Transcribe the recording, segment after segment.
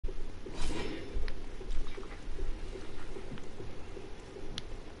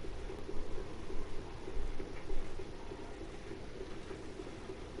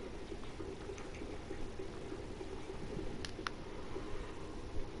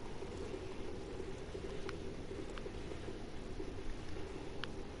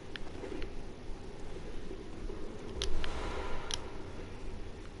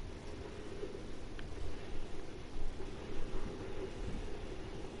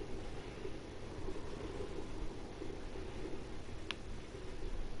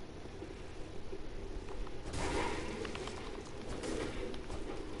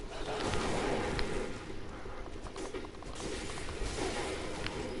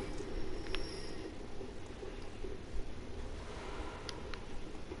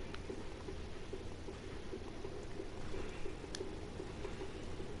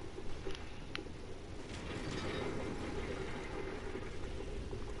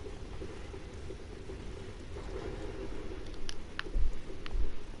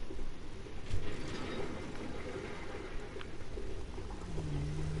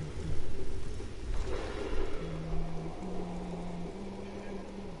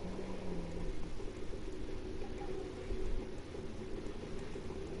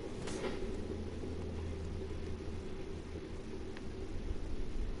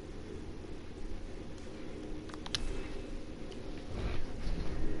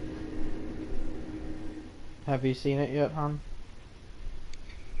Have you seen it yet, hon?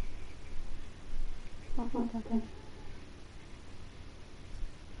 Oh, okay.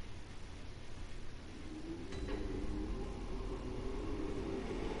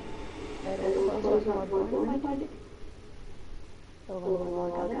 It'll close out Bloodborne if I do. It'll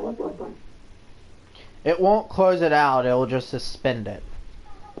log out of Bloodborne. It won't close it out, it'll just suspend it.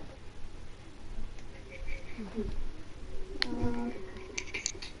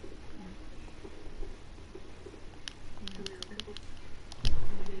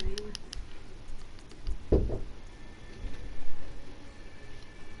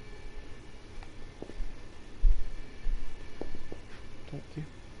 Thank you.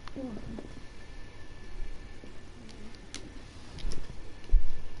 You're welcome.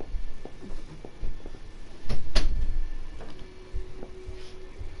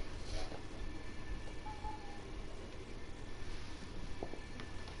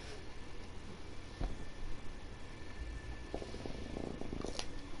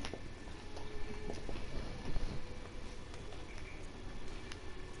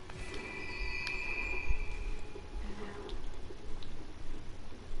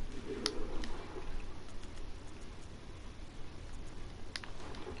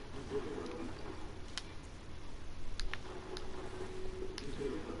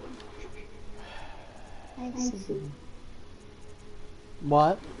 I see.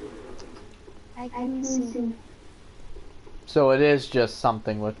 What? I can see. So it is just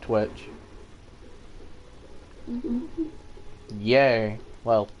something with Twitch. Yay.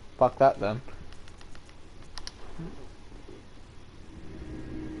 Well, fuck that then.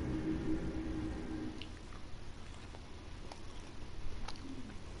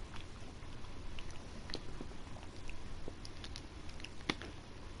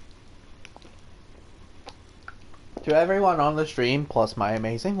 To everyone on the stream, plus my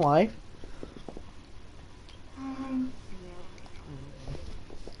amazing wife.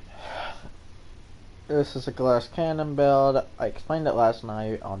 This is a glass cannon build. I explained it last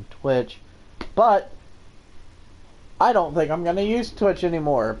night on Twitch. But I don't think I'm gonna use Twitch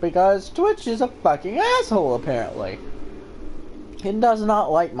anymore because Twitch is a fucking asshole apparently. He does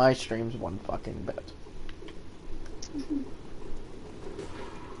not like my streams one fucking bit.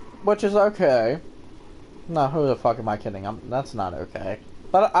 Which is okay. No, who the fuck am I kidding? That's not okay.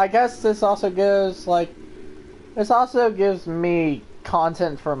 But I guess this also gives, like... This also gives me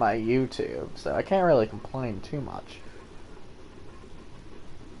content for my YouTube, so I can't really complain too much.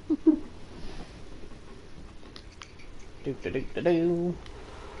 Do.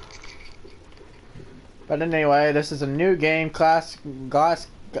 But anyway, this is a new game, what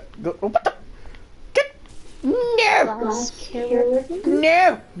the? No!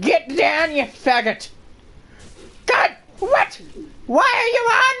 No! Get down, you faggot! God! What? Why are you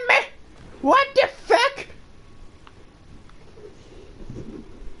on me? What the fuck?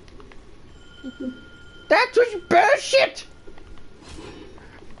 That was bullshit!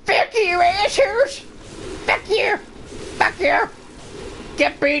 Fuck you, assholes! Fuck you! Fuck you!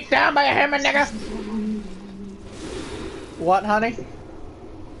 Get beat down by a hammer, nigga! What, honey?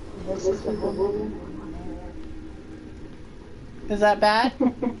 Is that bad?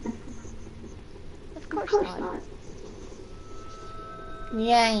 Of course not.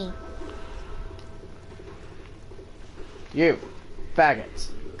 Yay. You, faggots,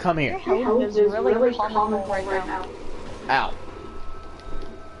 come here. Your health is really common right now. Ow.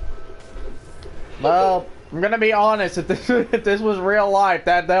 Well, I'm gonna be honest, if this was real life,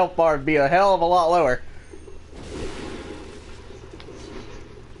 that health bar would be a hell of a lot lower.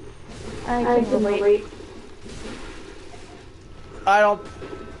 I can relate. I don't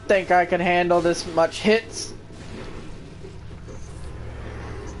think I can handle this much hits.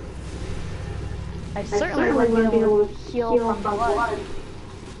 I certainly wouldn't be able to heal from blood.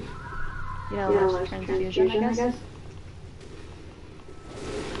 You know, there's transfusion, I guess.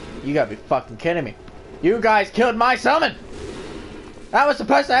 You gotta be fucking kidding me. You guys killed my summon! That was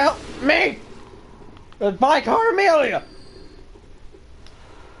supposed to help me! By Carmelia!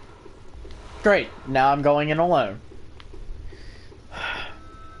 Great, now I'm going in alone.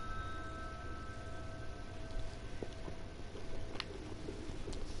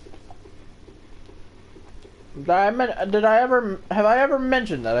 Have I ever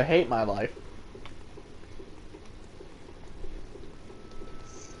mentioned that I hate my life?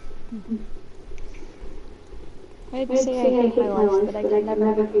 I'd say I hate my life, but I can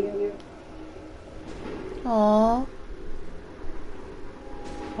never be you. Aww.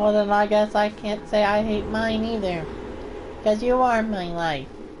 Well then I guess I can't say I hate mine either. Because you are my life.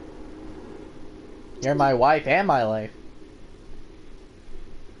 You're my wife and my life.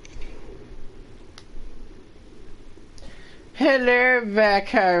 Hello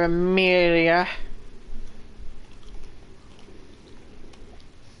there, Amelia.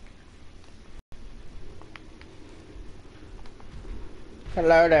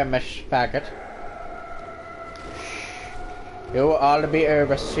 Hello there, Miss Packet. It will all be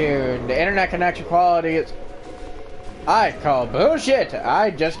over soon. The internet connection quality is... I call bullshit.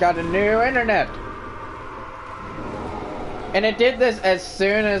 I just got a new internet. And it did this as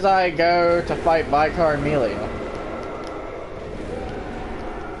soon as I go to fight Vicar Amelia.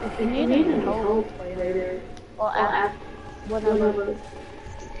 If you need any help later, well, ask whatever.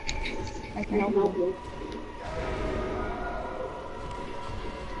 I can help you.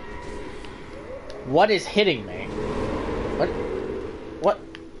 What is hitting me? What? What?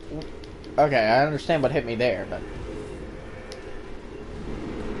 Okay, I understand what hit me there, but...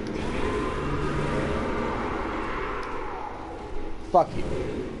 Fuck you.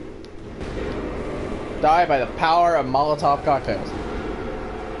 Die by the power of Molotov cocktails.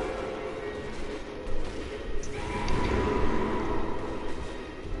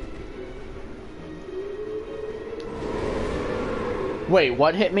 Wait,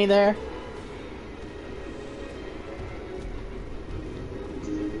 what hit me there?